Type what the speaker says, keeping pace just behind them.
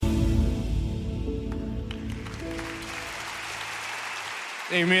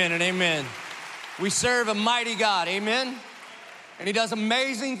Amen and amen. We serve a mighty God, amen? And he does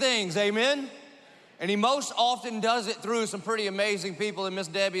amazing things, amen? And he most often does it through some pretty amazing people. And Miss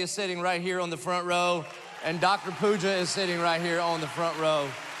Debbie is sitting right here on the front row. And Dr. Pooja is sitting right here on the front row.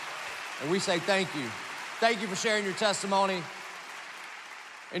 And we say thank you. Thank you for sharing your testimony.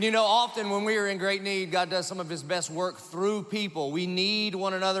 And you know, often when we are in great need, God does some of his best work through people. We need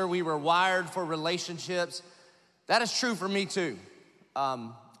one another. We were wired for relationships. That is true for me too.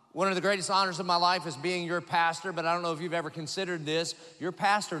 One of the greatest honors of my life is being your pastor, but I don't know if you've ever considered this. Your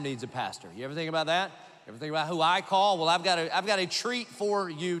pastor needs a pastor. You ever think about that? Ever think about who I call? Well, I've got a treat for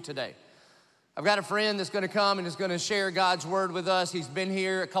you today. I've got a friend that's gonna come and is gonna share God's word with us. He's been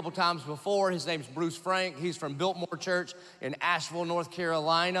here a couple times before. His name's Bruce Frank. He's from Biltmore Church in Asheville, North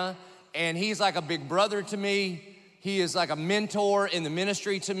Carolina. And he's like a big brother to me. He is like a mentor in the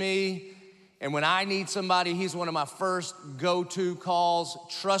ministry to me. And when I need somebody, he's one of my first go-to calls.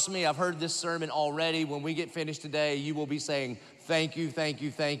 Trust me, I've heard this sermon already. When we get finished today, you will be saying, thank you, thank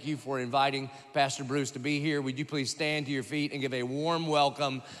you, thank you for inviting Pastor Bruce to be here. Would you please stand to your feet and give a warm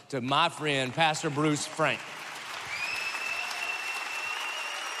welcome to my friend, Pastor Bruce Frank.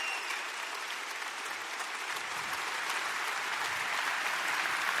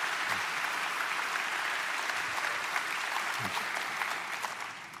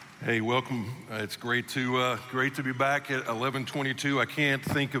 Hey, welcome. It's great to be back at 1122. I can't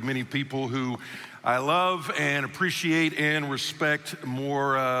think of many people who I love and appreciate and respect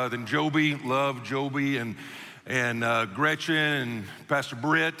more than Joby. Love Joby and Gretchen and Pastor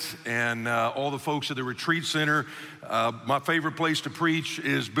Britt and all the folks at the Retreat Center. My favorite place to preach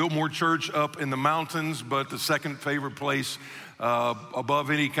is Biltmore Church up in the mountains, but the second favorite place above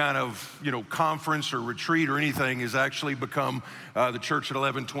any kind of, conference or retreat or anything has actually become the church at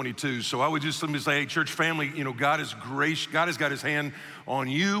 1122. So I would just simply say, hey, church family, God is gracious. God has got his hand on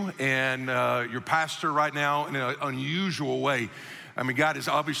you and your pastor right now in an unusual way. I mean, God has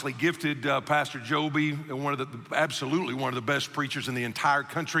obviously gifted Pastor Joby, absolutely one of the best preachers in the entire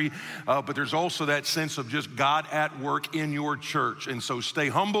country, but there's also that sense of just God at work in your church. And so stay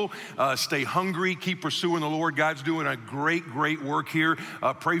humble, stay hungry, keep pursuing the Lord. God's doing a great, great work here.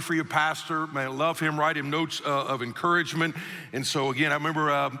 Pray for your pastor. Man, love him, write him notes of encouragement. And so again, I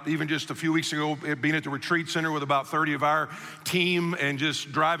remember even just a few weeks ago being at the Retreat Center with about 30 of our team and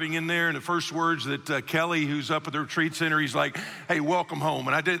just driving in there. And the first words that Kelly, who's up at the Retreat Center, he's like, hey, welcome home.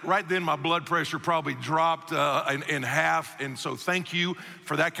 And I did right then, my blood pressure probably dropped in half. And so thank you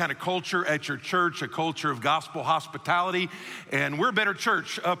for that kind of culture at your church, a culture of gospel hospitality. And we're a better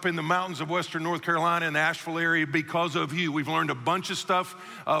church up in the mountains of Western North Carolina and the Asheville area because of you. We've learned a bunch of stuff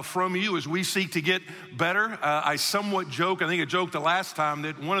from you as we seek to get better. I somewhat joke, I think I joked the last time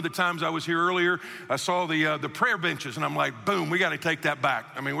that one of the times I was here earlier, I saw the prayer benches and I'm like, boom, we got to take that back.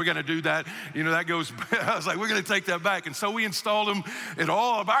 I mean, we're going to do that. That goes, I was like, we're going to take that back. And so we installed them at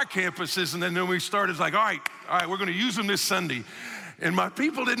all of our campuses, and then we started like, all right, we're going to use them this Sunday. And my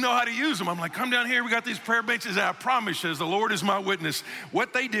people didn't know how to use them. I'm like, come down here, we got these prayer benches, and I promise you, as the Lord is my witness,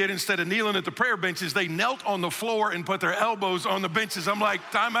 what they did instead of kneeling at the prayer benches, they knelt on the floor and put their elbows on the benches. I'm like,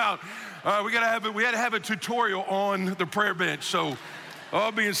 time out. We had to have a tutorial on the prayer bench. So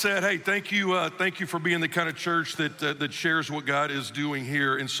all being said, hey, thank you for being the kind of church that shares what God is doing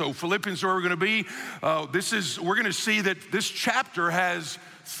here. And so Philippians is where we're going to be. We're going to see that this chapter has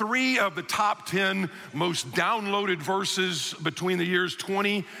 3 of the top 10 most downloaded verses between the years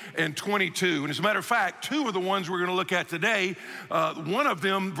 20 and 22. And as a matter of fact, 2 of the ones we're going to look at today, one of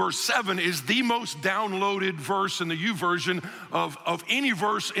them, verse 7, is the most downloaded verse in the YouVersion of any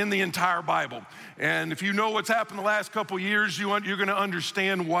verse in the entire Bible. And if you know what's happened the last couple years, you're going to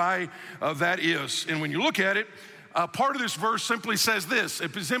understand why that is. And when you look at it, part of this verse simply says this.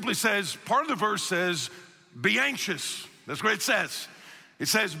 It simply says, part of the verse says, be anxious. That's what it says. It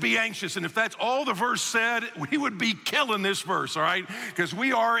says, be anxious. And if that's all the verse said, we would be killing this verse, all right? Because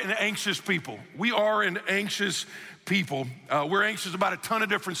we are an anxious people. We are an anxious people. We're anxious about a ton of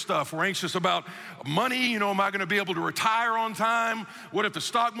different stuff. We're anxious about money. Am I going to be able to retire on time? What if the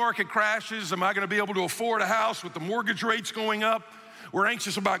stock market crashes? Am I going to be able to afford a house with the mortgage rates going up? We're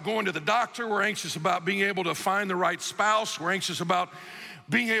anxious about going to the doctor. We're anxious about being able to find the right spouse. We're anxious about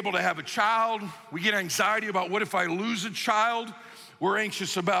being able to have a child. We get anxiety about what if I lose a child? We're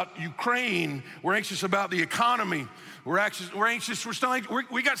anxious about Ukraine. We're anxious about the economy. We're anxious.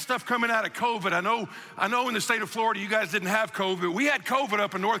 We got stuff coming out of COVID. I know in the state of Florida, you guys didn't have COVID. We had COVID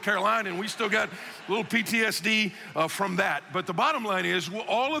up in North Carolina, and we still got a little PTSD from that. But the bottom line is,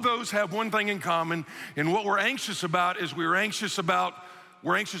 all of those have one thing in common, and what we're anxious about is we're anxious about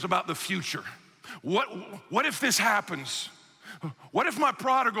the future. What if this happens? What if my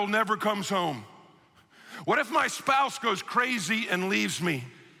prodigal never comes home? What if my spouse goes crazy and leaves me?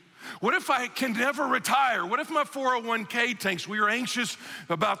 What if I can never retire? What if my 401k tanks? We are anxious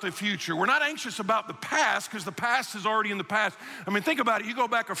about the future. We're not anxious about the past because the past is already in the past. I mean, think about it. You go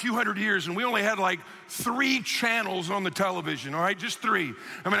back a few hundred years and we only had like 3 channels on the television, all right? Just 3.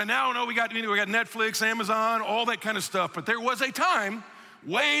 I mean, I now know we got Netflix, Amazon, all that kind of stuff. But there was a time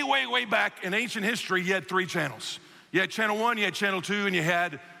way, way, way back in ancient history, you had 3 channels. You had channel 1, you had channel 2, and you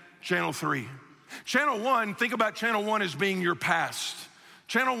had channel 3. Channel 1, think about channel 1 as being your past.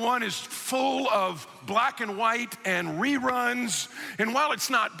 Channel 1 is full of black and white and reruns. And while it's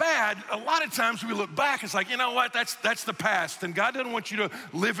not bad, a lot of times we look back, it's like, you know what, that's the past. And God doesn't want you to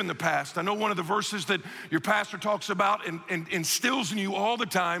live in the past. I know one of the verses that your pastor talks about and instills in you all the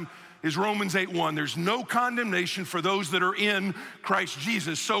time is Romans 8:1. There's no condemnation for those that are in Christ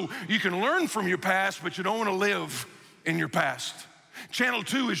Jesus. So you can learn from your past, but you don't want to live in your past. Channel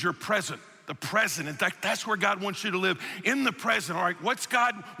 2 is your present. The present. In fact, that's where God wants you to live, in the present. All right, what's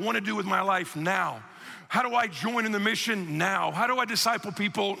God want to do with my life now? How do I join in the mission now? How do I disciple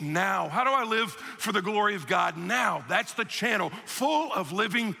people now? How do I live for the glory of God now? That's the channel, full of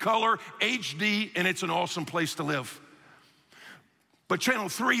living color, HD, and it's an awesome place to live. But channel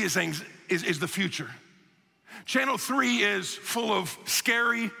 3 is the future. Channel 3 is full of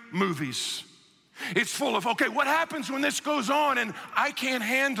scary movies. It's full of, okay, what happens when this goes on and I can't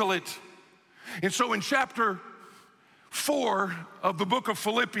handle it? And so in chapter 4 of the book of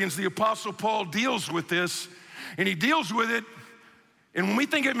Philippians, the Apostle Paul deals with this, and he deals with it. And when we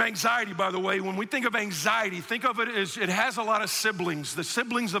think of anxiety, by the way, when we think of anxiety, think of it as it has a lot of siblings. The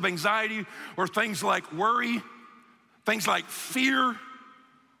siblings of anxiety are things like worry, things like fear,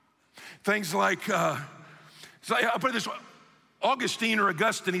 things like, I'll put it this way, Augustine,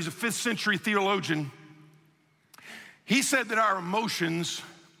 he's a 5th century theologian. He said that our emotions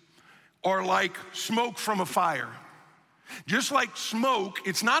are like smoke from a fire. Just like smoke,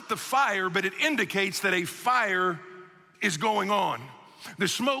 it's not the fire, but it indicates that a fire is going on. The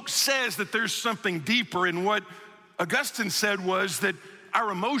smoke says that there's something deeper, and what Augustine said was that our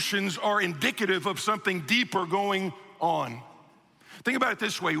emotions are indicative of something deeper going on. Think about it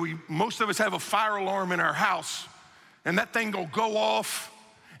this way. Most of us have a fire alarm in our house, and that thing will go off.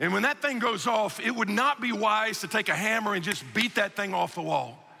 And when that thing goes off, it would not be wise to take a hammer and just beat that thing off the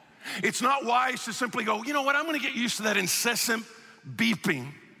wall. It's not wise to simply go, you know what, I'm gonna get used to that incessant beeping.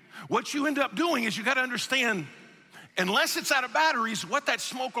 What you end up doing is you gotta understand, unless it's out of batteries, what that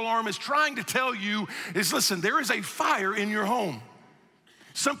smoke alarm is trying to tell you is, listen, there is a fire in your home.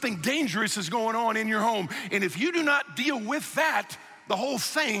 Something dangerous is going on in your home. And if you do not deal with that, the whole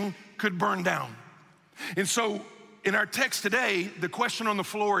thing could burn down. And so in our text today, the question on the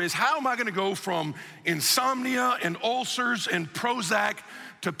floor is, how am I gonna go from insomnia and ulcers and Prozac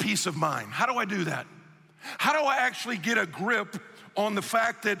to peace of mind? How do I do that? How do I actually get a grip on the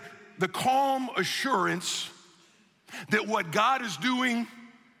fact that the calm assurance that what God is doing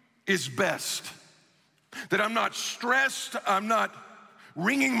is best? That I'm not stressed, I'm not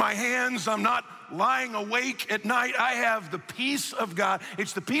wringing my hands, I'm not lying awake at night. I have the peace of God.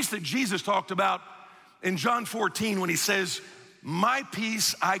 It's the peace that Jesus talked about in John 14 when he says, my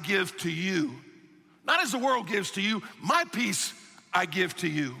peace I give to you. Not as the world gives to you, my peace I give to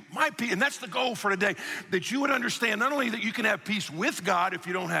you. My peace, and that's the goal for today, that you would understand not only that you can have peace with God if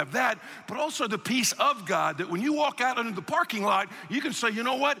you don't have that, but also the peace of God, that when you walk out into the parking lot, you can say, you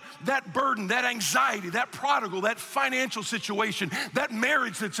know what, that burden, that anxiety, that prodigal, that financial situation, that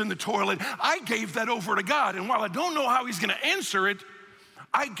marriage that's in the toilet, I gave that over to God. And while I don't know how he's gonna answer it,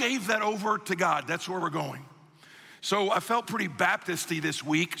 I gave that over to God. That's where we're going. So I felt pretty Baptist-y this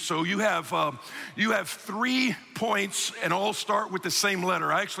week. So you have 3 points and all start with the same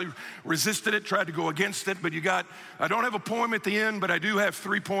letter. I actually resisted it, tried to go against it, but I don't have a poem at the end, but I do have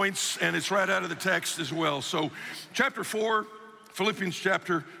 3 points, and it's right out of the text as well. So chapter 4, Philippians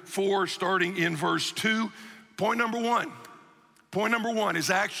chapter 4, starting in verse 2. Point number one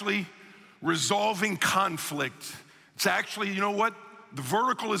is actually resolving conflict. It's actually, you know what? The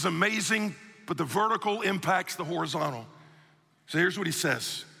vertical is amazing, but the vertical impacts the horizontal. So here's what he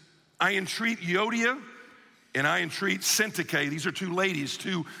says. I entreat Euodia and I entreat Syntyche. These are 2 ladies,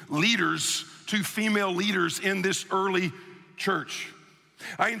 2 leaders, 2 female leaders in this early church.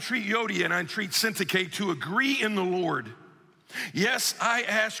 I entreat Euodia and I entreat Syntyche to agree in the Lord. Yes, I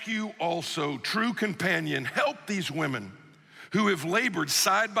ask you also, true companion, help these women who have labored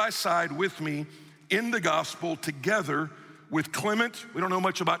side by side with me in the gospel, together with Clement. We don't know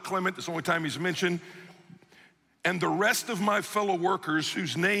much about Clement. That's the only time he's mentioned. And the rest of my fellow workers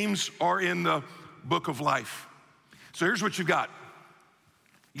whose names are in the book of life. So here's what you've got.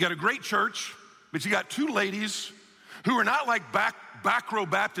 You got a great church, but you got two ladies who are not like back row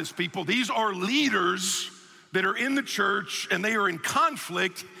Baptist people. These are leaders that are in the church, and they are in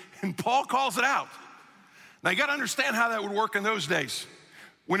conflict, and Paul calls it out. Now, you got to understand how that would work in those days.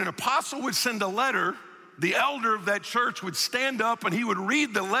 When an apostle would send a letter, the elder of that church would stand up and he would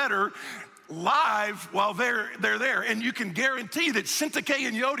read the letter live while they're there. And you can guarantee that Syntyche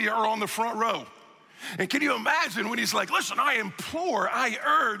and Euodia are on the front row. And can you imagine when he's like, listen, I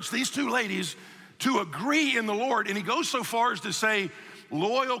urge these two ladies to agree in the Lord. And he goes so far as to say,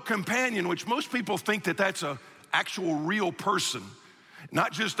 loyal companion, which most people think that that's an actual real person,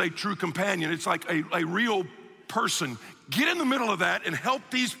 not just a true companion. It's like a real person. Get in the middle of that and help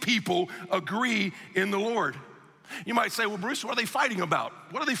these people agree in the Lord. You might say, well, Bruce, what are they fighting about?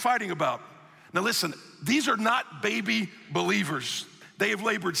 What are they fighting about? Now listen, these are not baby believers. They have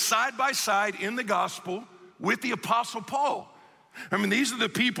labored side by side in the gospel with the Apostle Paul. I mean, these are the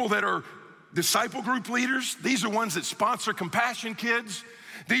people that are disciple group leaders. These are ones that sponsor Compassion Kids.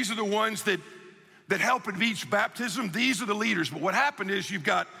 These are the ones that help at each baptism. These are the leaders. But what happened is you've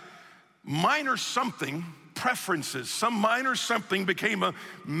got minor something preferences. Some minor something became a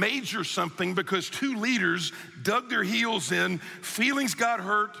major something because two leaders dug their heels in. Feelings got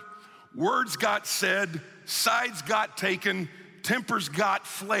hurt. Words got said. Sides got taken. Tempers got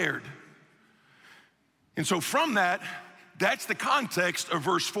flared. And so from that, that's the context of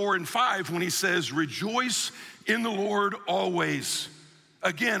verse 4 and 5 when he says, rejoice in the Lord always.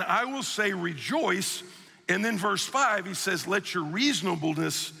 Again, I will say rejoice. And then verse 5, he says, let your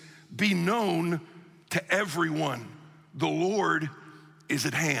reasonableness be known to everyone. The Lord is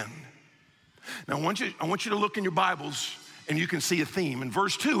at hand. Now, I want you to look in your Bibles and you can see a theme. In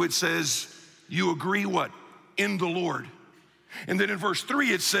verse 2, it says, you agree what? In the Lord. And then in verse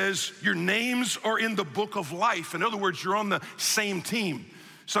 3, it says, your names are in the book of life. In other words, you're on the same team.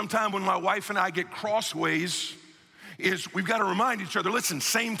 Sometime when my wife and I get crossways, we've got to remind each other, listen,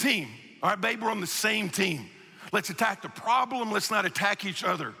 same team. All right, babe, we're on the same team. Let's attack the problem. Let's not attack each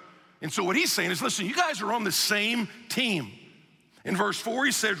other. And so what he's saying is, listen, you guys are on the same team. In verse 4,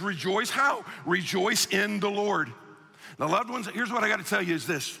 he says, rejoice. How? Rejoice in the Lord. Now, loved ones, here's what I got to tell you is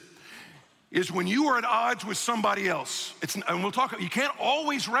this. Is when you are at odds with somebody else, and we'll talk, you can't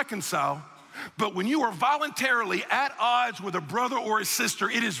always reconcile, but when you are voluntarily at odds with a brother or a sister,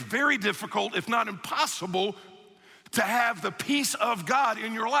 it is very difficult, if not impossible, to have the peace of God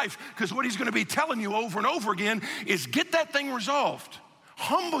in your life. Because what he's going to be telling you over and over again is get that thing resolved.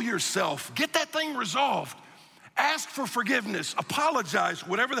 Humble yourself. Get that thing resolved. Ask for forgiveness. Apologize.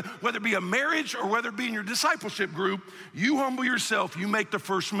 Whether it be a marriage or whether it be in your discipleship group, you humble yourself. You make the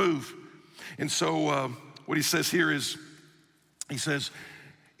first move. And so what he says here is, he says,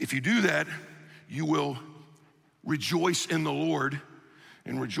 if you do that, you will rejoice in the Lord.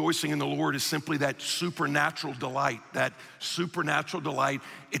 And rejoicing in the Lord is simply that supernatural delight,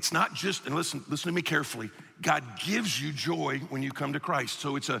 It's not just, and listen to me carefully, God gives you joy when you come to Christ.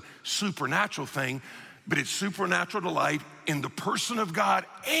 So it's a supernatural thing, but it's supernatural delight in the person of God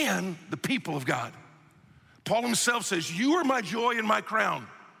and the people of God. Paul himself says, you are my joy and my crown.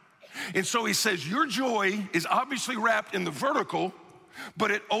 And so he says, your joy is obviously wrapped in the vertical,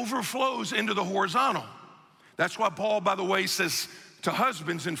 but it overflows into the horizontal. That's why Paul, by the way, says to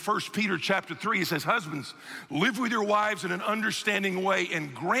husbands in 1 Peter chapter 3, he says, husbands, live with your wives in an understanding way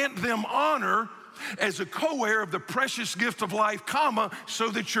and grant them honor as a co-heir of the precious gift of life, so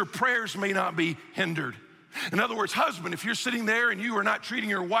that your prayers may not be hindered. In other words, husband, if you're sitting there and you are not treating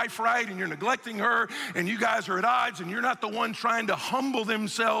your wife right and you're neglecting her and you guys are at odds and you're not the one trying to humble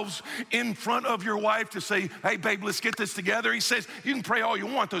themselves in front of your wife to say, hey, babe, let's get this together. He says, you can pray all you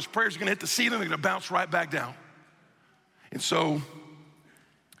want. Those prayers are going to hit the ceiling. They're going to bounce right back down. And so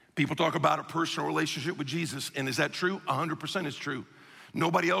people talk about a personal relationship with Jesus. And is that true? 100% is true.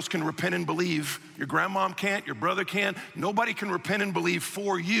 Nobody else can repent and believe. Your grandmom can't. Your brother can't. Nobody can repent and believe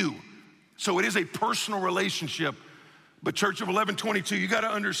for you. So it is a personal relationship. But Church of 1122, you got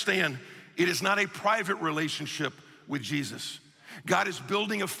to understand, it is not a private relationship with Jesus. God is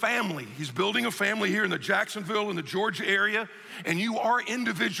building a family. He's building a family here in the Jacksonville and the Georgia area, and you are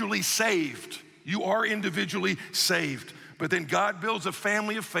individually saved. You are individually saved. But then God builds a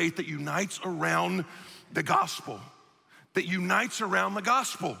family of faith that unites around the gospel. That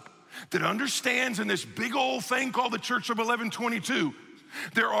understands in this big old thing called the Church of 1122,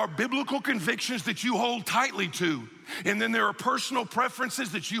 there are biblical convictions that you hold tightly to, and then there are personal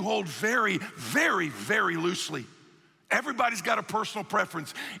preferences that you hold very, very, very loosely. Everybody's got a personal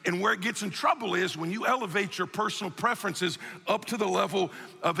preference, and where it gets in trouble is when you elevate your personal preferences up to the level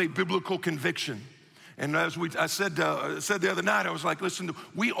of a biblical conviction. And as I said the other night, I was like, listen,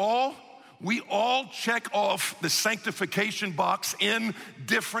 we all check off the sanctification box in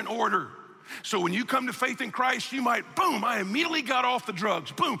different order. So when you come to faith in Christ, you might, boom, I immediately got off the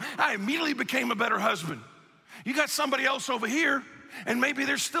drugs. Boom, I immediately became a better husband. You got somebody else over here, and maybe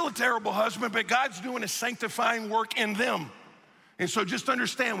they're still a terrible husband, but God's doing a sanctifying work in them. And so just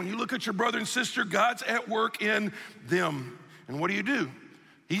understand, when you look at your brother and sister, God's at work in them. And what do?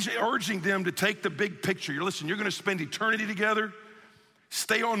 He's urging them to take the big picture. Listen, you're gonna spend eternity together,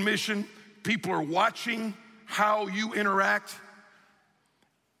 stay on mission. People are watching how you interact.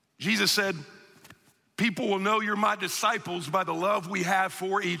 Jesus said, people will know you're my disciples by the love we have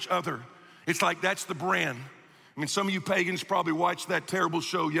for each other. It's like that's the brand. I mean, some of you pagans probably watched that terrible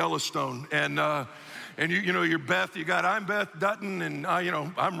show, Yellowstone. And you know, you're Beth, I'm Beth Dutton, and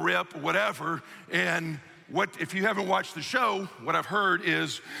I'm Rip, whatever. And if you haven't watched the show, what I've heard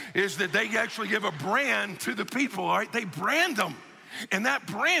is that they actually give a brand to the people, all right? They brand them. And that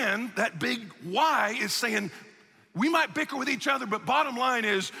brand, that big Y, is saying, we might bicker with each other, but bottom line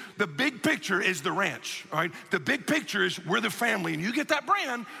is the big picture is the ranch, all right? The big picture is we're the family. And you get that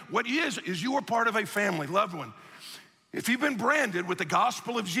brand, what is you are part of a family, loved one. If you've been branded with the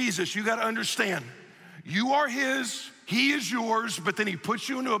gospel of Jesus, you got to understand, you are his, he is yours, but then he puts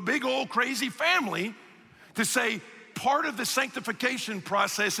you into a big old crazy family to say, part of the sanctification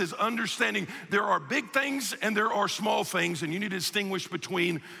process is understanding there are big things and there are small things, and you need to distinguish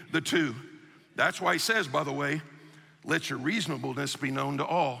between the two. That's why he says, by the way, let your reasonableness be known to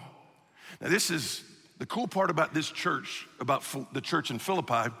all. Now, this is the cool part about this church, about the church in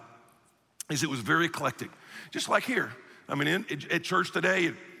Philippi, is it was very eclectic. Just like here. I mean, at church today,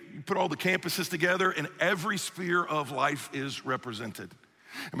 you put all the campuses together and every sphere of life is represented.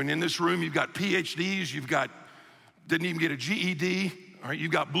 I mean, in this room, you've got PhDs, didn't even get a GED, all right?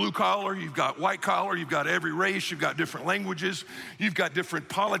 You've got blue collar, you've got white collar, you've got every race, you've got different languages, you've got different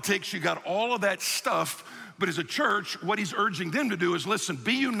politics, you've got all of that stuff. But as a church, what he's urging them to do is, listen,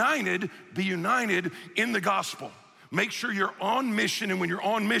 be united in the gospel. Make sure you're on mission, and when you're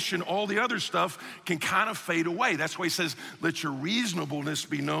on mission, all the other stuff can kind of fade away. That's why he says, let your reasonableness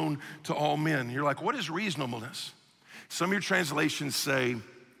be known to all men. You're like, what is reasonableness? Some of your translations say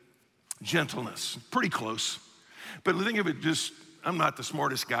gentleness, pretty close. But think of it I'm not the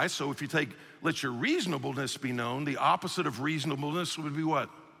smartest guy, so if you take, let your reasonableness be known, the opposite of reasonableness would be what?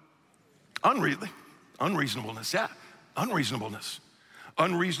 Unreasonableness, yeah, unreasonableness.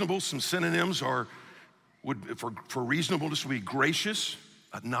 Unreasonable, some synonyms for reasonableness would be gracious,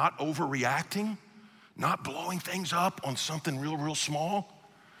 not overreacting, not blowing things up on something real small.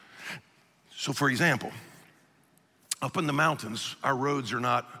 So for example, up in the mountains, our roads are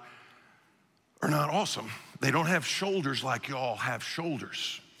not awesome. They don't have shoulders like y'all have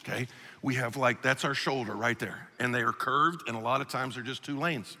shoulders, okay? We have that's our shoulder right there. And they are curved, and a lot of times they're just two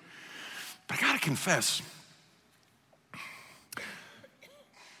lanes. But I gotta confess,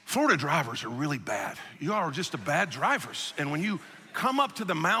 Florida drivers are really bad. You all are just bad drivers. And when you come up to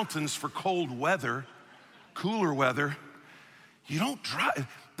the mountains for cold weather, cooler weather, you don't drive.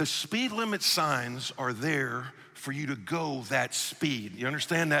 The speed limit signs are there for you to go that speed. You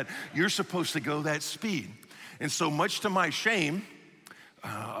understand that? You're supposed to go that speed. And so much to my shame,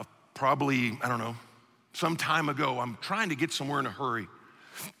 probably, I don't know, some time ago, I'm trying to get somewhere in a hurry.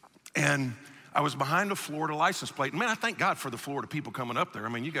 And I was behind a Florida license plate. Man, I thank God for the Florida people coming up there. I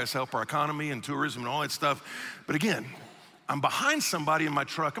mean, you guys help our economy and tourism and all that stuff. But again, I'm behind somebody in my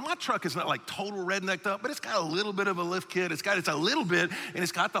truck, and my truck is not like total rednecked up, but it's got a little bit of a lift kit. It's a little bit, and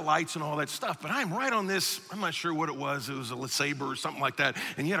it's got the lights and all that stuff. But I'm right on this, I'm not sure what it was a LeSabre or something like that,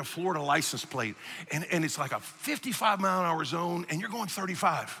 and you had a Florida license plate, and it's like a 55-mile-an-hour zone, and you're going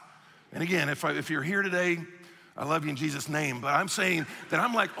 35. And again, if you're here today, I love you in Jesus' name, but I'm saying that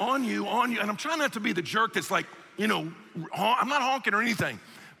I'm like on you, and I'm trying not to be the jerk that's like, I'm not honking or anything,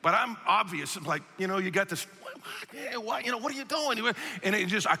 but I'm obvious. I'm like, you got this, what are you doing? And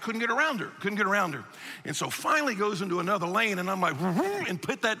I couldn't get around her. And so finally goes into another lane, and I'm like, and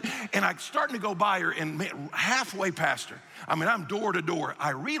and I'm starting to go by her, and halfway past her, I mean, I'm door to door.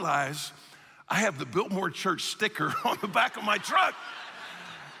 I realize I have the Biltmore Church sticker on the back of my truck.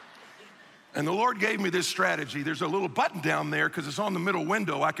 And the Lord gave me this strategy. There's a little button down there because it's on the middle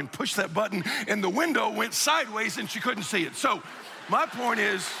window. I can push that button, and the window went sideways, and she couldn't see it. So my point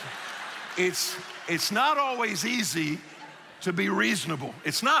is, it's not always easy to be reasonable.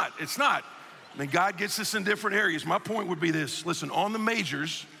 It's not. I mean, God gets us in different areas. My point would be this. Listen, on the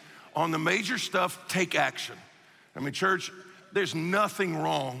major stuff, take action. I mean, church, there's nothing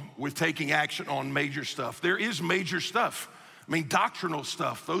wrong with taking action on major stuff. There is major stuff. I I mean, doctrinal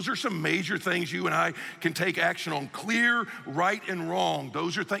stuff. Those are some major things you and I can take action on. Clear, right, and wrong.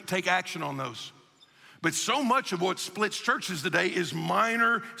 Those are take action on those. But so much of what splits churches today is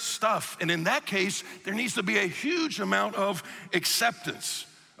minor stuff. And in that case, there needs to be a huge amount of acceptance,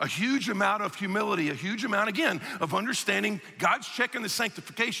 a huge amount of humility, a huge amount, again, of understanding God's checking the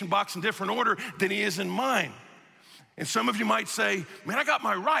sanctification box in different order than he is in mine. And some of you might say, man, I got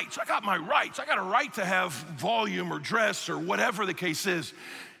my rights. I got a right to have volume or dress or whatever the case is.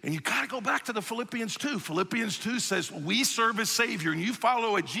 And you got to go back to the Philippians 2. Philippians 2 says, we serve a Savior, and you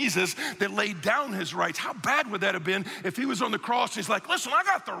follow a Jesus that laid down his rights. How bad would that have been if he was on the cross and he's like, listen, I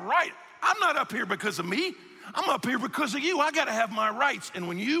got the right. I'm not up here because of me. I'm up here because of you. I got to have my rights. And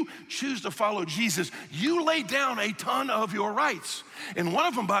when you choose to follow Jesus, you lay down a ton of your rights. And one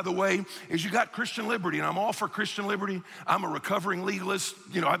of them, by the way, is you got Christian liberty. And I'm all for Christian liberty. I'm a recovering legalist.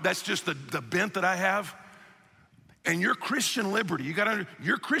 You know, that's just the bent that I have. And your Christian liberty,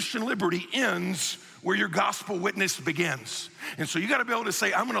 your Christian liberty ends where your gospel witness begins. And so you got to be able to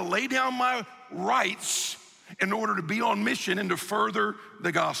say, I'm going to lay down my rights in order to be on mission and to further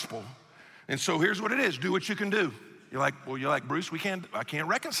the gospel. And so here's what it is. Do what you can do. You're like, Bruce, I can't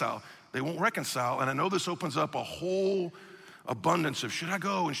reconcile. They won't reconcile. And I know this opens up a whole abundance of should I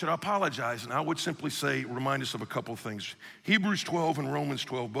go and should I apologize? And I would simply say, remind us of a couple of things. Hebrews 12 and Romans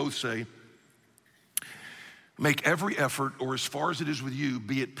 12 both say, make every effort, or as far as it is with you,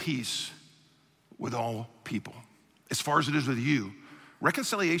 be at peace with all people. As far as it is with you.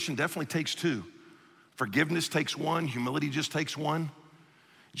 Reconciliation definitely takes two. Forgiveness takes one. Humility just takes one.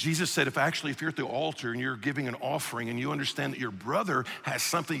 Jesus said, if you're at the altar and you're giving an offering and you understand that your brother has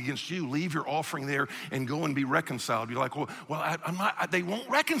something against you, leave your offering there and go and be reconciled. You're like, I'm not, they won't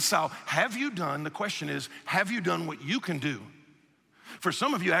reconcile. The question is, have you done what you can do? For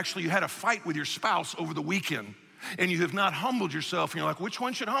some of you, actually, you had a fight with your spouse over the weekend and you have not humbled yourself. And you're like, which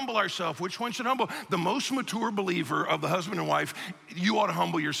one should humble ourselves? Which one should humble? The most mature believer of the husband and wife, you ought to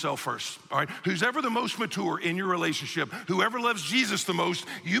humble yourself first, all right? Who's ever the most mature in your relationship, whoever loves Jesus the most,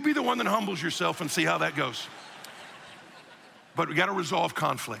 you be the one that humbles yourself and see how that goes. But we got to resolve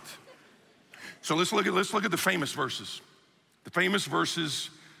conflict. So let's look at the famous verses. The famous verses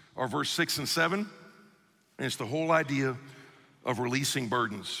are verse 6 and 7, and it's the whole idea of releasing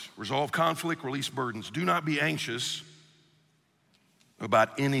burdens. Resolve conflict, release burdens. Do not be anxious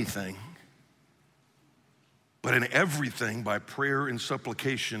about anything, but in everything by prayer and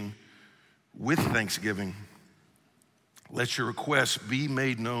supplication with thanksgiving, let your requests be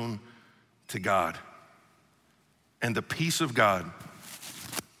made known to God. And the peace of God,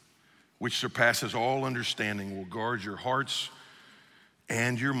 which surpasses all understanding, will guard your hearts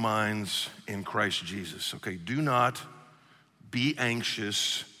and your minds in Christ Jesus. Okay, do not be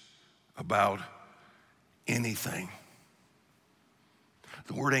anxious about anything.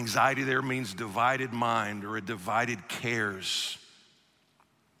 The word anxiety there means divided mind or a divided cares.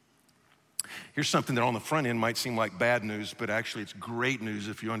 Here's something that on the front end might seem like bad news, but actually it's great news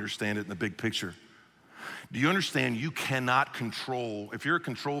if you understand it in the big picture. Do you understand you cannot control, if you're a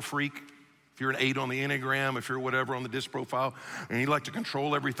control freak, if you're an 8 on the Enneagram, if you're whatever on the DISC profile, and you like to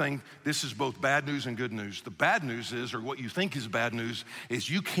control everything, this is both bad news and good news. The bad news is, or what you think is bad news, is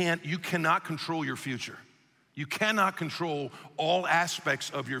you cannot control your future. You cannot control all aspects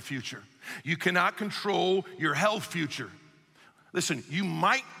of your future. You cannot control your health future. Listen, you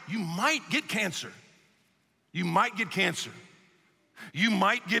might get cancer. You might get cancer. You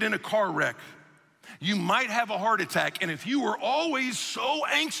might get in a car wreck. You might have a heart attack, and if you were always so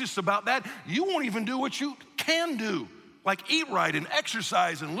anxious about that, you won't even do what you can do, like eat right and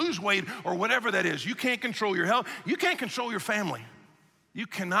exercise and lose weight or whatever that is. You can't control your health. You can't control your family. You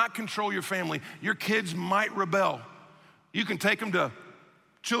cannot control your family. Your kids might rebel. You can take them to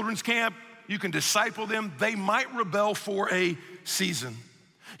children's camp. You can disciple them. They might rebel for a season.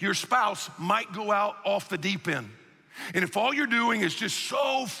 Your spouse might go out off the deep end. And if all you're doing is just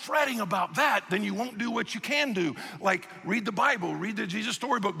so fretting about that, then you won't do what you can do. Like read the Bible, read the Jesus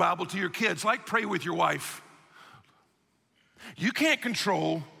Storybook Bible to your kids, like pray with your wife. You can't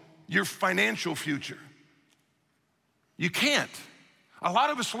control your financial future. You can't. A lot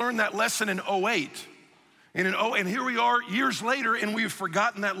of us learned that lesson in 2008. And here we are years later and we've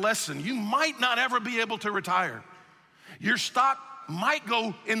forgotten that lesson. You might not ever be able to retire. Your stock might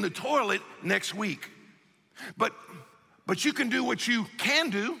go in the toilet next week. But you can do what you can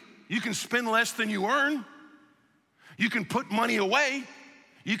do. You can spend less than you earn. You can put money away.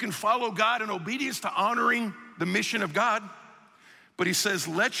 You can follow God in obedience to honoring the mission of God. But he says,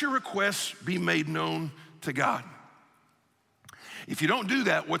 let your requests be made known to God. If you don't do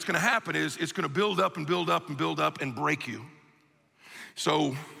that, what's going to happen is it's going to build up and build up and build up and break you.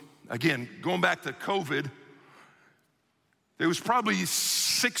 So again, going back to COVID, it was probably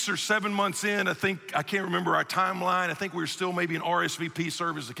 6 or 7 months in, I can't remember our timeline. I think we were still maybe in RSVP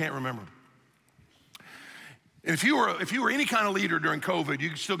service, I can't remember. And if you were any kind of leader during COVID,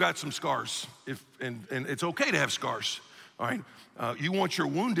 you still got some scars. And it's okay to have scars, all right? You want your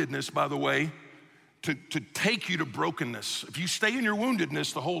woundedness, by the way, to take you to brokenness. If you stay in your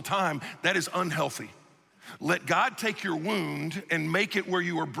woundedness the whole time, that is unhealthy. Let God take your wound and make it where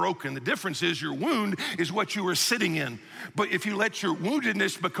you are broken. The difference is your wound is what you are sitting in. But if you let your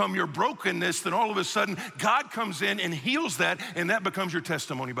woundedness become your brokenness, then all of a sudden God comes in and heals that, and that becomes your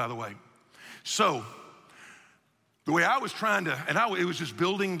testimony, by the way. So the way I was trying to, it was just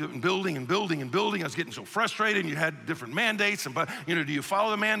building and building and building and building. I was getting so frustrated, and you had different mandates. And, do you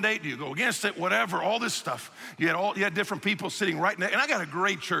follow the mandate? Do you go against it? Whatever, all this stuff. You had different people sitting right next. And I got a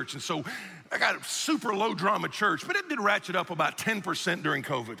great church, and so I got a super low drama church, but it did ratchet up about 10% during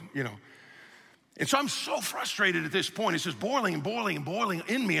COVID, And so I'm so frustrated at this point. It's just boiling and boiling and boiling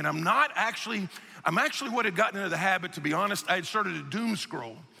in me, and I'm actually what had gotten into the habit, to be honest, I had started to doom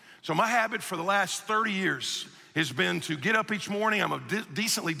scroll. So my habit for the last 30 years has been to get up each morning. I'm a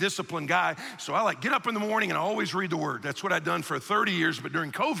decently disciplined guy, so I get up in the morning and I always read the word. That's what I'd done for 30 years, but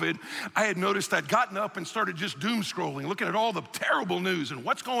during COVID, I had noticed I'd gotten up and started just doom scrolling, looking at all the terrible news and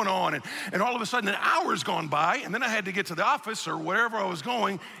what's going on, and all of a sudden an hour's gone by, and then I had to get to the office or wherever I was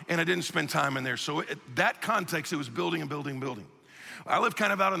going, and I didn't spend time in there. So that context, it was building and building and building. I live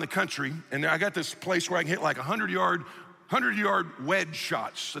kind of out in the country, and I got this place where I can hit like 100-yard wedge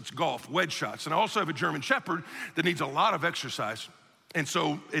shots. That's golf, wedge shots. And I also have a German Shepherd that needs a lot of exercise. And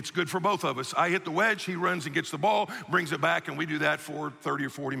so it's good for both of us. I hit the wedge, he runs and gets the ball, brings it back, and we do that for 30 or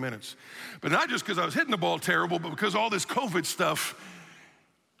 40 minutes. But not just because I was hitting the ball terrible, but because all this COVID stuff,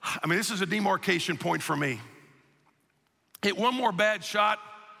 this is a demarcation point for me. Hit one more bad shot.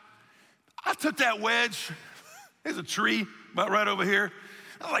 I took that wedge. There's a tree about right over here.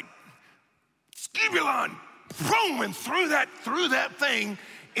 I was like, Skibulon. Boom, and threw that thing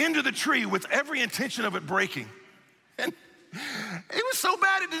into the tree with every intention of it breaking. And it was so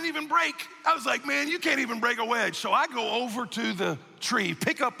bad it didn't even break. I was like, man, you can't even break a wedge. So I go over to the tree,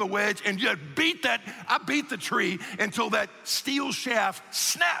 pick up the wedge, and just beat the tree until that steel shaft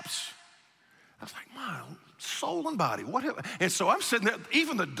snaps. I was like, my soul and body, what? And so I'm sitting there,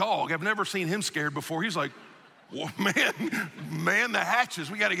 even the dog, I've never seen him scared before. He's like, well, man, the hatches,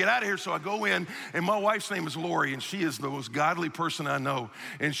 we got to get out of here. So I go in, and my wife's name is Lori, and she is the most godly person I know.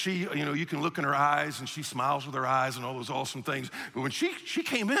 And she, you can look in her eyes, and she smiles with her eyes and all those awesome things. But when she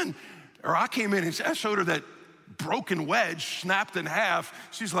came in, or I came in, and I showed her that broken wedge snapped in half,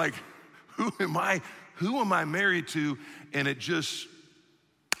 she's like, who am I married to? And it just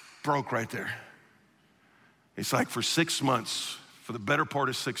broke right there. It's like for 6 months, for the better part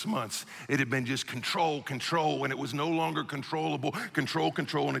of 6 months, it had been just control, and it was no longer controllable, control,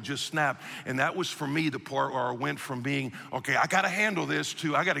 and it just snapped. And that was for me the part where I went from being, okay, I got to handle this,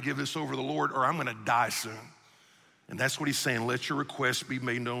 to I got to give this over to the Lord or I'm going to die soon. And that's what he's saying. Let your requests be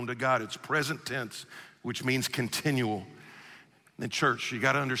made known to God. It's present tense, which means continual. In church, you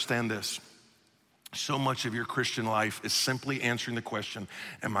got to understand this. So much of your Christian life is simply answering the question,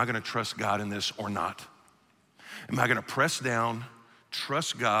 am I going to trust God in this or not? Am I going to press down,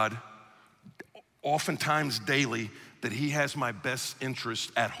 trust God, oftentimes daily, that he has my best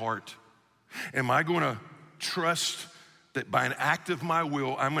interest at heart? Am I going to trust that by an act of my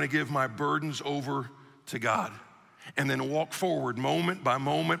will, I'm going to give my burdens over to God and then walk forward moment by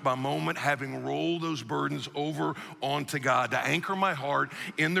moment by moment, having rolled those burdens over onto God, to anchor my heart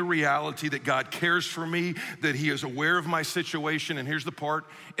in the reality that God cares for me, that he is aware of my situation, and here's the part,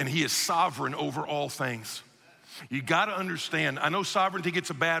 and he is sovereign over all things. You got to understand, I know sovereignty gets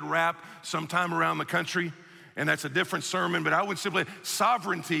a bad rap sometime around the country, and that's a different sermon, but I would simply,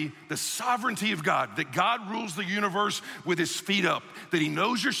 sovereignty, the sovereignty of God, that God rules the universe with his feet up, that he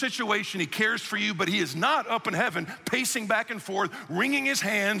knows your situation, he cares for you, but he is not up in heaven, pacing back and forth, wringing his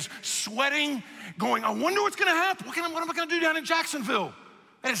hands, sweating, going, I wonder what's gonna happen. What am I gonna do down in Jacksonville?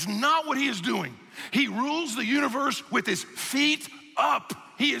 That is not what he is doing. He rules the universe with his feet up.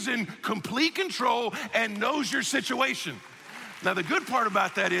 He is in complete control and knows your situation. Now, the good part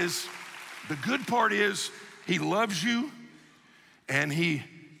about that is, he loves you and he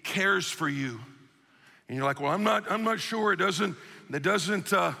cares for you. And you're like, well, I'm not sure. It doesn't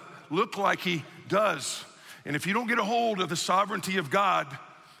look like he does. And if you don't get a hold of the sovereignty of God,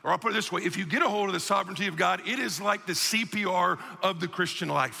 Or I'll put it this way, if you get a hold of the sovereignty of God, it is like the CPR of the Christian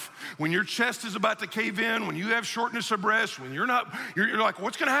life. When your chest is about to cave in, when you have shortness of breath, when you're like,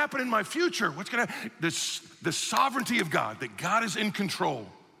 what's gonna happen in my future? The sovereignty of God, that God is in control,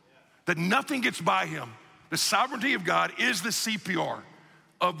 that nothing gets by him. The sovereignty of God is the CPR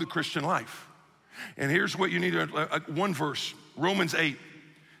of the Christian life. And here's what you need, one verse, Romans 8.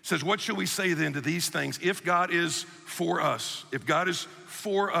 Says, what shall we say then to these things? If God is for us,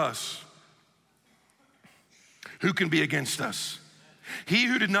 who can be against us? He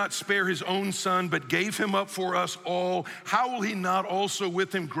who did not spare his own son, but gave him up for us all, how will he not also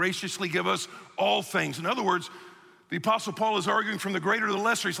with him graciously give us all things? In other words, the Apostle Paul is arguing from the greater to the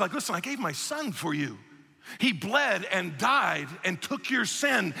lesser. He's like, listen, I gave my son for you. He bled and died and took your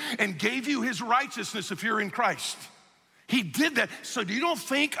sin and gave you his righteousness if you're in Christ. He did that. So you don't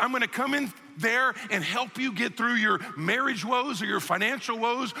think I'm gonna come in there and help you get through your marriage woes or your financial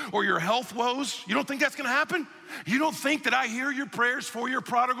woes or your health woes? You don't think that's gonna happen? You don't think that I hear your prayers for your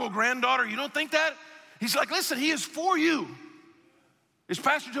prodigal granddaughter? You don't think that? He's like, listen, he is for you. As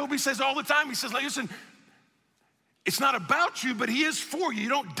Pastor Joby says all the time, he says, like, listen, it's not about you, but he is for you. You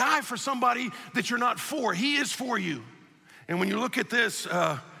don't die for somebody that you're not for. He is for you. And when you look at this,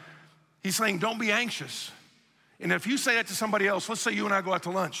 he's saying, don't be anxious. And if you say that to somebody else, let's say you and I go out to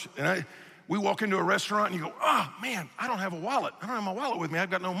lunch, and we walk into a restaurant and you go, oh man, I don't have a wallet. I don't have my wallet with me.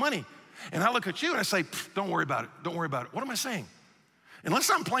 I've got no money. And I look at you and I say, don't worry about it. Don't worry about it. What am I saying? Unless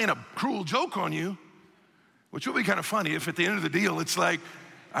I'm playing a cruel joke on you, which would be kind of funny if at the end of the deal, it's like,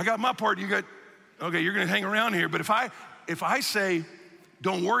 I got my part, you got, okay, you're gonna hang around here. But if I say,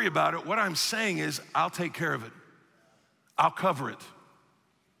 don't worry about it, what I'm saying is, I'll take care of it. I'll cover it.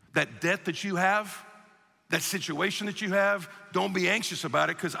 That debt that you have, that situation that you have, don't be anxious about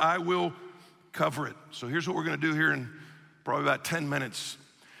it because I will cover it. So here's what we're gonna do here in probably about 10 minutes.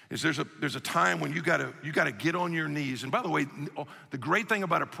 Is there's a time when you gotta get on your knees. And by the way, the great thing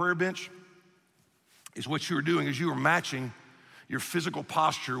about a prayer bench is what you are doing is you are matching your physical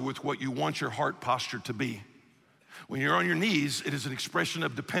posture with what you want your heart posture to be. When you're on your knees, it is an expression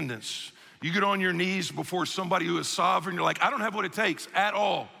of dependence. You get on your knees before somebody who is sovereign, you're like, I don't have what it takes at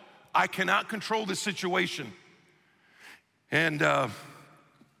all. I cannot control this situation. And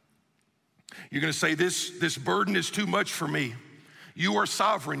you're gonna say, this burden is too much for me. You are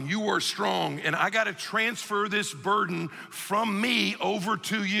sovereign, you are strong, and I gotta transfer this burden from me over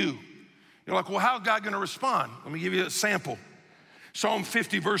to you. You're like, well, how is God gonna respond? Let me give you a sample. Psalm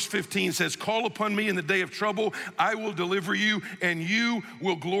 50 verse 15 says, call upon me in the day of trouble, I will deliver you, and you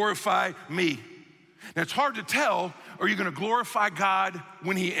will glorify me. Now it's hard to tell, are you gonna glorify God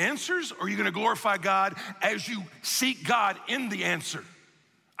when he answers, or are you gonna glorify God as you seek God in the answer?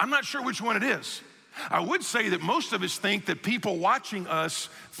 I'm not sure which one it is. I would say that most of us think that people watching us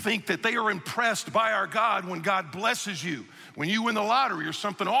think that they are impressed by our God when God blesses you. When you win the lottery or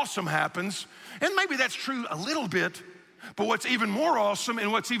something awesome happens, and maybe that's true a little bit, but what's even more awesome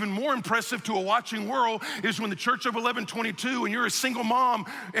and what's even more impressive to a watching world is when the Church of 1122 and you're a single mom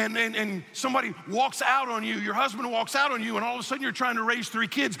and somebody walks out on you, your husband walks out on you, and all of a sudden you're trying to raise 3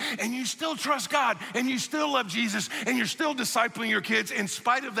 kids and you still trust God and you still love Jesus and you're still discipling your kids in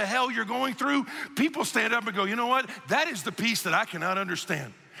spite of the hell you're going through. People stand up and go, you know what? That is the peace that I cannot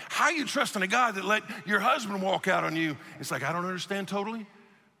understand. How are you trusting a God that let your husband walk out on you? It's like, I don't understand totally,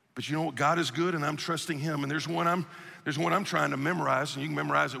 but you know what? God is good and I'm trusting him. And there's one I'm trying to memorize, and you can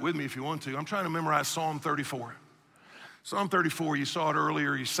memorize it with me if you want to. I'm trying to memorize Psalm 34. Psalm 34, you saw it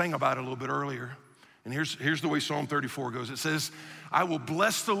earlier, you sang about it a little bit earlier. And here's the way Psalm 34 goes. It says, I will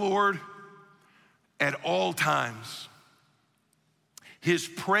bless the Lord at all times. His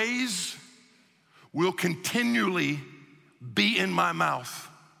praise will continually be in my mouth.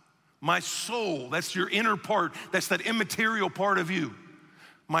 My soul, that's your inner part, that's that immaterial part of you.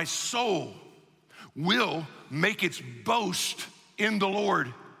 My soul will make its boast in the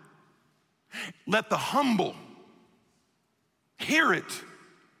Lord. Let the humble hear it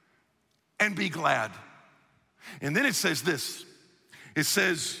and be glad. And then it says this, it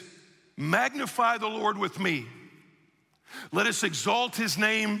says, magnify the Lord with me. Let us exalt his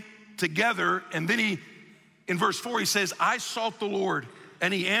name together. And then in verse 4, he says, I sought the Lord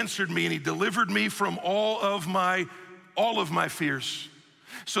and he answered me and he delivered me from all of my fears.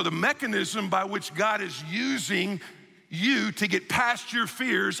 So the mechanism by which God is using you to get past your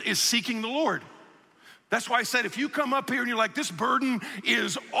fears is seeking the Lord. That's why I said, if you come up here and you're like, this burden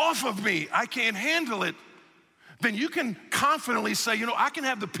is off of me, I can't handle it, then you can confidently say, you know, I can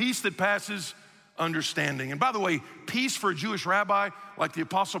have the peace that passes understanding. And by the way, peace for a Jewish rabbi like the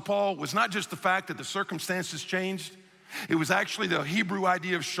Apostle Paul was not just the fact that the circumstances changed. It was actually the Hebrew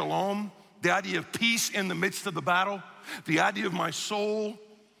idea of shalom, the idea of peace in the midst of the battle, the idea of my soul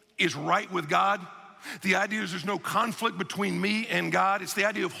is right with God. The idea is there's no conflict between me and God. It's the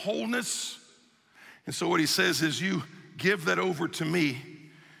idea of wholeness. And so what he says is, you give that over to me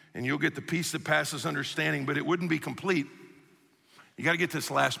and you'll get the peace that passes understanding, but it wouldn't be complete. You got to get to this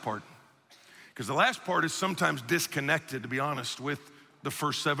last part, because the last part is sometimes disconnected, to be honest, with the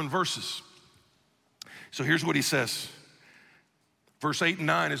first 7 verses. So here's what he says. Verse 8 and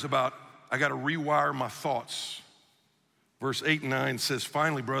 9 is about, I got to rewire my thoughts. Verse 8 and 9 says,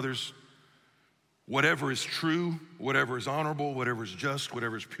 finally, brothers, whatever is true, whatever is honorable, whatever is just,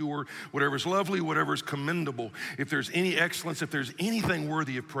 whatever is pure, whatever is lovely, whatever is commendable, if there's any excellence, if there's anything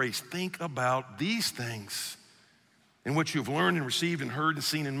worthy of praise, think about these things. And what you've learned and received and heard and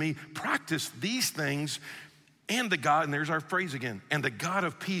seen in me, practice these things, and the God, and there's our phrase again, and the God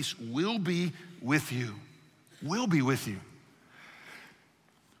of peace will be with you. Will be with you.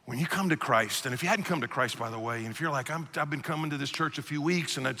 When you come to Christ, and if you hadn't come to Christ, by the way, and if you're like, I've been coming to this church a few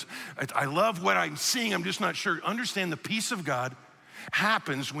weeks, and I love what I'm seeing, I'm just not sure. Understand the peace of God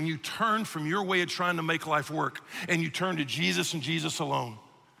happens when you turn from your way of trying to make life work, and you turn to Jesus and Jesus alone.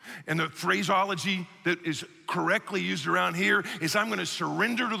 And the phraseology that is correctly used around here is, I'm going to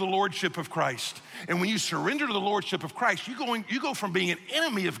surrender to the lordship of Christ. And when you surrender to the lordship of Christ, you go from being an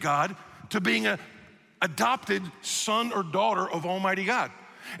enemy of God to being an adopted son or daughter of Almighty God.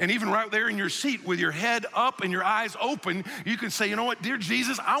 And even right there in your seat with your head up and your eyes open, you can say, you know what, dear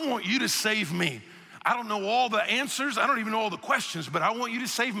Jesus, I want you to save me. I don't know all the answers. I don't even know all the questions, but I want you to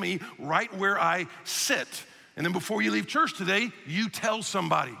save me right where I sit. And then before you leave church today, you tell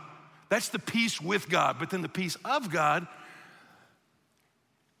somebody. That's the peace with God. But then the peace of God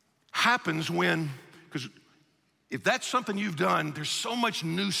happens when, because if that's something you've done, there's so much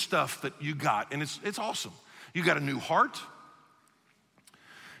new stuff that you got, and it's awesome. You got a new heart.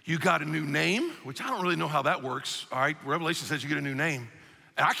 You got a new name, which I don't really know how that works. All right, Revelation says you get a new name.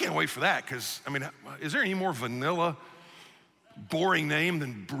 And I can't wait for that, because, I mean, is there any more vanilla, boring name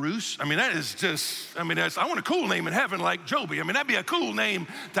than Bruce? I mean, that is just, I want a cool name in heaven like Joby. I mean, that'd be a cool name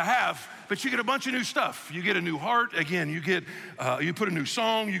to have, but you get a bunch of new stuff. You get a new heart. Again, you put a new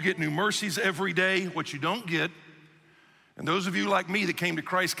song, you get new mercies every day. What you don't get, and those of you like me that came to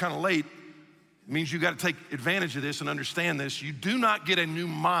Christ kind of late, it means you got to take advantage of this and understand this. You do not get a new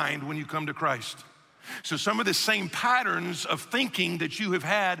mind when you come to Christ. So some of the same patterns of thinking that you have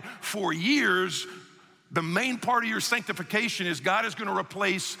had for years, the main part of your sanctification is God is going to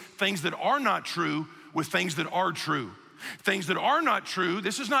replace things that are not true with things that are true. Things that are not true,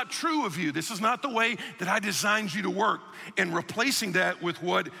 this is not true of you. This is not the way that I designed you to work. And replacing that with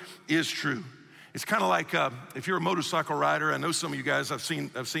what is true. It's kind of like if you're a motorcycle rider. I know some of you guys, I've seen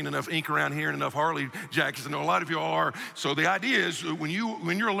enough ink around here and enough Harley jackets. I know a lot of you all are. So the idea is when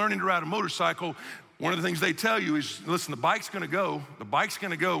you're learning to ride a motorcycle, one of the things they tell you is, listen, the bike's gonna go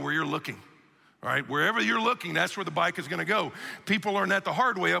where you're looking. All right, wherever you're looking, that's where the bike is gonna go. People learn that the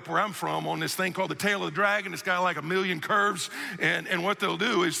hard way up where I'm from on this thing called the tail of the dragon. It's got like a million curves, and what they'll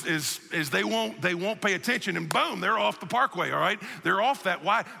do is they won't pay attention, and boom, they're off the parkway. All right, they're off that.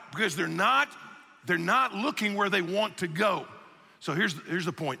 Why? Because they're not looking where they want to go. So here's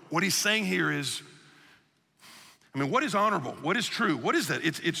the point. What he's saying here is, what is honorable? What is true? What is that?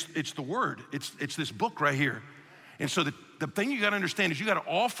 It's the word. It's this book right here. And so the thing you got to understand is you got to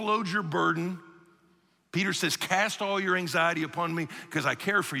offload your burden. Peter says, cast all your anxiety upon me because I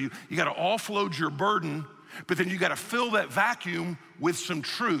care for you. You got to offload your burden, but then you got to fill that vacuum with some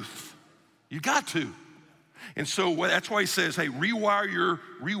truth. You got to. And so that's why he says, hey, rewire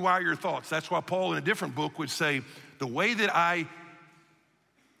your thoughts. That's why Paul in a different book would say, the way that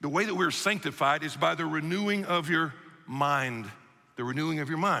we're sanctified is by the renewing of your mind. The renewing of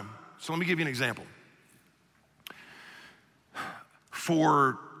your mind. So let me give you an example.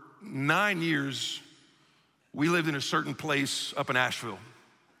 For 9 years, we lived in a certain place up in Asheville.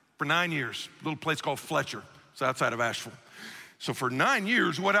 For 9 years, a little place called Fletcher. It's outside of Asheville. So for 9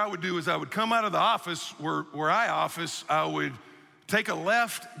 years, what I would do is I would come out of the office where I office, I would take a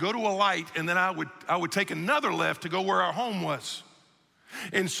left, go to a light, and then I would take another left to go where our home was.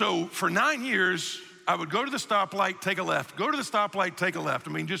 And so for 9 years, I would go to the stoplight, take a left, go to the stoplight, take a left.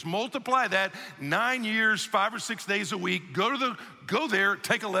 Just multiply that, 9 years, 5 or 6 days a week, go there,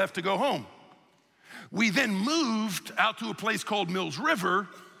 take a left to go home. We then moved out to a place called Mills River.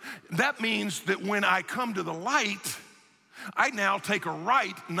 That means that when I come to the light, I now take a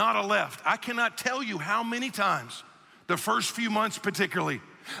right, not a left. I cannot tell you how many times, the first few months particularly,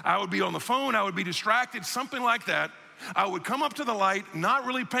 I would be on the phone, I would be distracted, something like that, I would come up to the light, not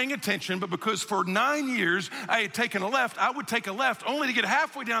really paying attention, but because for 9 years I had taken a left, I would take a left only to get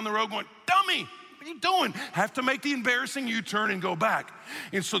halfway down the road going, dummy, what are you doing? Have to make the embarrassing U-turn and go back.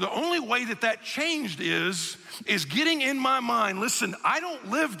 And so the only way that changed is getting in my mind, listen, I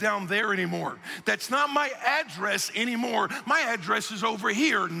don't live down there anymore. That's not my address anymore. My address is over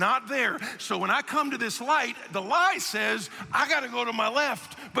here, not there. So when I come to this light, the lie says, I gotta go to my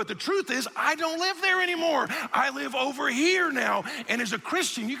left. But the truth is, I don't live there anymore. I live over here now. And as a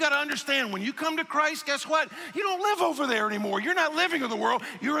Christian, you gotta understand, when you come to Christ, guess what? You don't live over there anymore. You're not living of the world.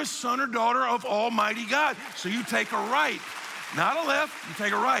 You're a son or daughter of Almighty God. So you take a right. Not a left, you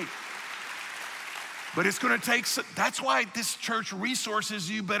take a right. But it's gonna take, that's why this church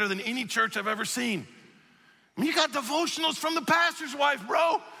resources you better than any church I've ever seen. I mean, you got devotionals from the pastor's wife,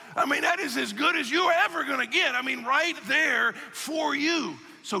 bro. I mean, that is as good as you're ever gonna get. I mean, right there for you.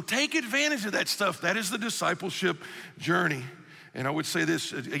 So take advantage of that stuff. That is the discipleship journey. And I would say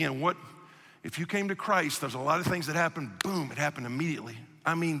this, again, if you came to Christ, there's a lot of things that happened, boom, it happened immediately.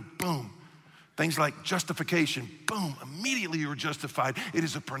 I mean, boom. Things like justification, boom, immediately you were justified. It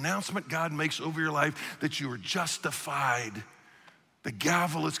is a pronouncement God makes over your life that you are justified. The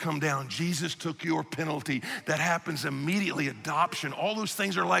gavel has come down. Jesus took your penalty. That happens immediately. Adoption, all those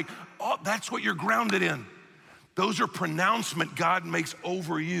things are like, oh, that's what you're grounded in. Those are pronouncement God makes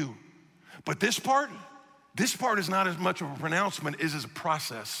over you. But this part is not as much of a pronouncement as a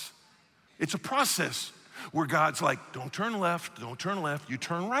process. It's a process where God's like, don't turn left, you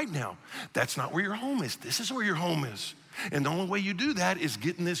turn right now. That's not where your home is. This is where your home is. And the only way you do that is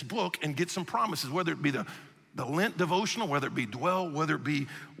get in this book and get some promises, whether it be the Lent devotional, whether it be dwell, whether it be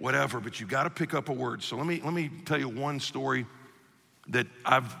whatever, but you gotta pick up a word. So let me tell you one story that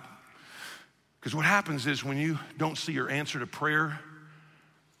because what happens is when you don't see your answer to prayer,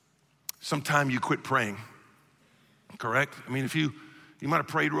 sometime you quit praying, correct? I mean, if you might have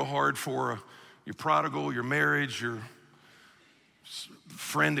prayed real hard for your prodigal, your marriage, your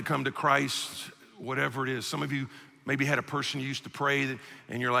friend to come to Christ, whatever it is. Some of you maybe had a person you used to pray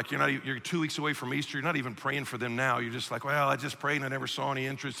and you're like, you're 2 weeks away from Easter, you're not even praying for them now. You're just like, well, I just prayed and I never saw any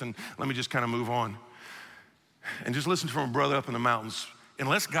interest and let me just kind of move on. And just listen from a brother up in the mountains.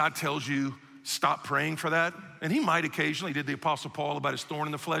 Unless God tells you, stop praying for that, and he might occasionally, did the Apostle Paul about his thorn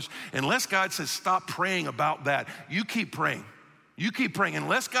in the flesh. Unless God says, stop praying about that, you keep praying. You keep praying.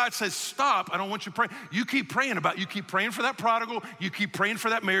 Unless God says, stop, I don't want you praying. You keep praying you keep praying for that prodigal, you keep praying for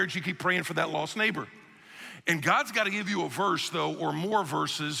that marriage, you keep praying for that lost neighbor. And God's got to give you a verse, though, or more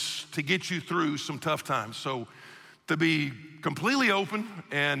verses to get you through some tough times. So to be completely open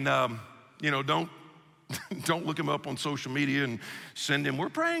and, don't look him up on social media and send him, we're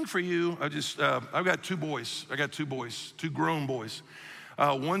praying for you. I've got two boys. Two grown boys.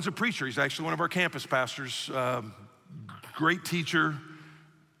 One's a preacher. He's actually one of our campus pastors. Great teacher.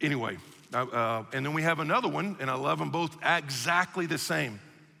 Anyway, and then we have another one, and I love them both exactly the same.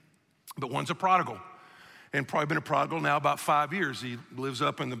 But one's a prodigal, and probably been a prodigal now about 5 years. He lives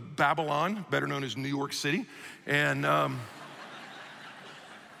up in the Babylon, better known as New York City. And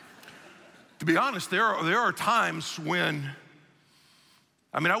to be honest, there are times when,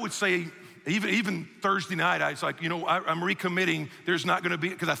 I would say even Thursday night, I was like, I'm recommitting. There's not going to be,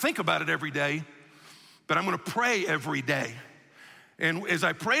 because I think about it every day, but I'm going to pray every day. And as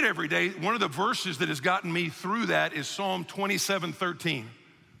I prayed every day, one of the verses that has gotten me through that is Psalm 27:13.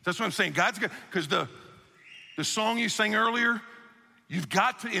 That's what I'm saying. God's got, because the song you sang earlier, you've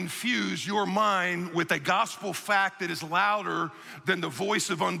got to infuse your mind with a gospel fact that is louder than the voice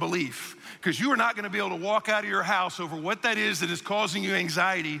of unbelief. Because you are not going to be able to walk out of your house over what that is causing you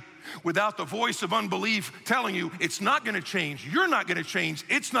anxiety without the voice of unbelief telling you it's not going to change, you're not going to change,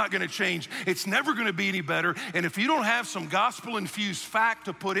 it's not going to change, it's never going to be any better. And if you don't have some gospel-infused fact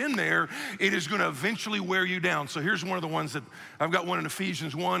to put in there, it is going to eventually wear you down. So here's one of the ones that, I've got one in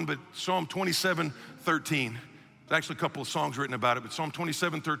Ephesians 1, but Psalm 27:13. There's actually a couple of songs written about it, but Psalm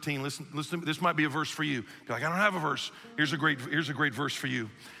 27:13, listen, this might be a verse for you. You're like, I don't have a verse. Here's a great verse for you.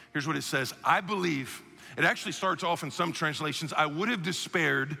 Here's what it says. I believe, it actually starts off in some translations, I would have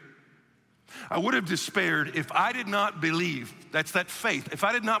despaired if I did not believe, that's that faith, if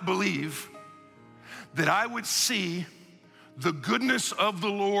I did not believe that I would see the goodness of the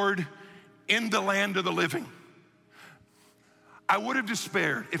Lord in the land of the living. I would have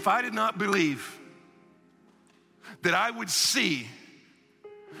despaired if I did not believe that I would see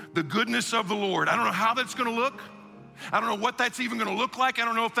the goodness of the Lord. I don't know how that's gonna look. I don't know what that's even gonna look like. I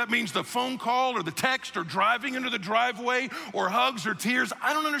don't know if that means the phone call or the text or driving into the driveway or hugs or tears.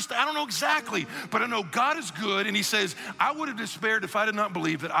 I don't understand. I don't know exactly, but I know God is good, and he says, I would have despaired if I did not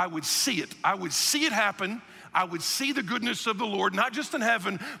believe that I would see it. I would see it happen. I would see the goodness of the Lord, not just in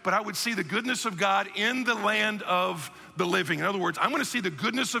heaven, but I would see the goodness of God in the land of the living. In other words, I'm gonna see the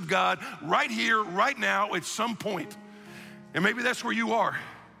goodness of God right here, right now, at some point. And maybe that's where you are.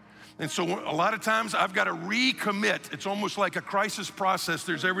 And so a lot of times I've got to recommit. It's almost like a crisis process.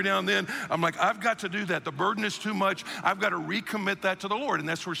 There's every now and then, I'm like, I've got to do that. The burden is too much. I've got to recommit that to the Lord. And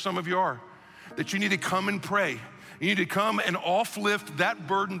that's where some of you are, that you need to come and pray. You need to come and offlift that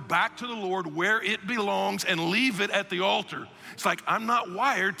burden back to the Lord where it belongs and leave it at the altar. It's like, I'm not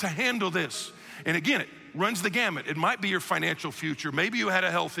wired to handle this. And again, it runs the gamut. It might be your financial future. Maybe you had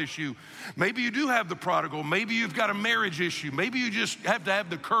a health issue. Maybe you do have the prodigal. Maybe you've got a marriage issue. Maybe you just have to have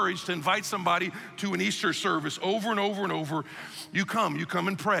the courage to invite somebody to an Easter service over and over and over. You come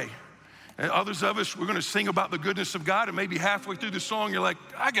and pray. And others of us, we're gonna sing about the goodness of God, and maybe halfway through the song, you're like,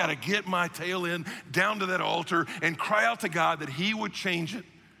 I gotta get my tail end down to that altar and cry out to God that He would change it.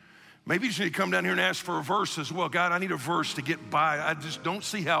 Maybe you just need to come down here and ask for a verse as well. God, I need a verse to get by. I just don't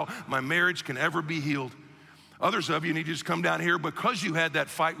see how my marriage can ever be healed. Others of you need to just come down here because you had that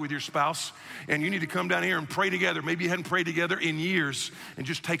fight with your spouse, and you need to come down here and pray together. Maybe you hadn't prayed together in years, and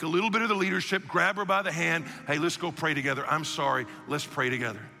just take a little bit of the leadership, grab her by the hand. Hey, let's go pray together. I'm sorry, let's pray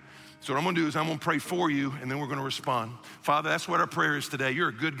together. So what I'm gonna do is I'm gonna pray for you, and then we're gonna respond. Father, that's what our prayer is today. You're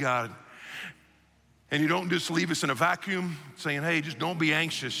a good God. And you don't just leave us in a vacuum saying, hey, just don't be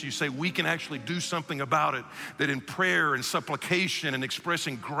anxious. You say we can actually do something about it, that in prayer and supplication and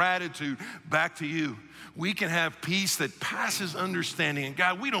expressing gratitude back to you, we can have peace that passes understanding. And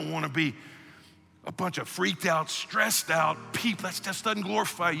God, we don't want to be a bunch of freaked out, stressed out people. That just doesn't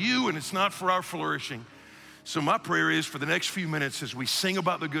glorify you, and it's not for our flourishing. So my prayer is for the next few minutes as we sing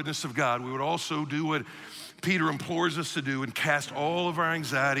about the goodness of God, we would also do what Peter implores us to do and cast all of our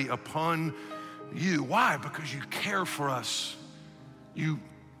anxiety upon you. Why? Because you care for us. You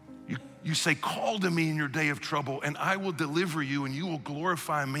say, call to me in your day of trouble, and I will deliver you, and you will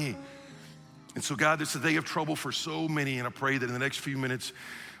glorify me. And so, God, this is a day of trouble for so many, and I pray that in the next few minutes,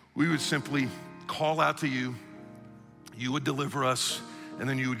 we would simply call out to you, you would deliver us, and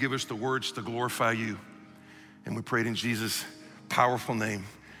then you would give us the words to glorify you. And we pray it in Jesus' powerful name,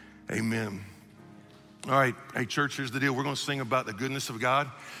 amen. All right, hey church, here's the deal. We're gonna sing about the goodness of God.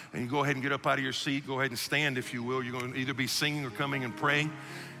 And you go ahead and get up out of your seat. Go ahead and stand if you will. You're gonna either be singing or coming and praying.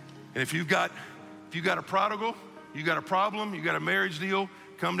 And if you've got a prodigal, you got a problem, you got a marriage deal,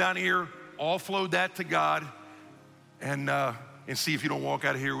 come down here, offload that to God, and see if you don't walk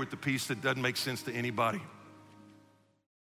out of here with the peace that doesn't make sense to anybody.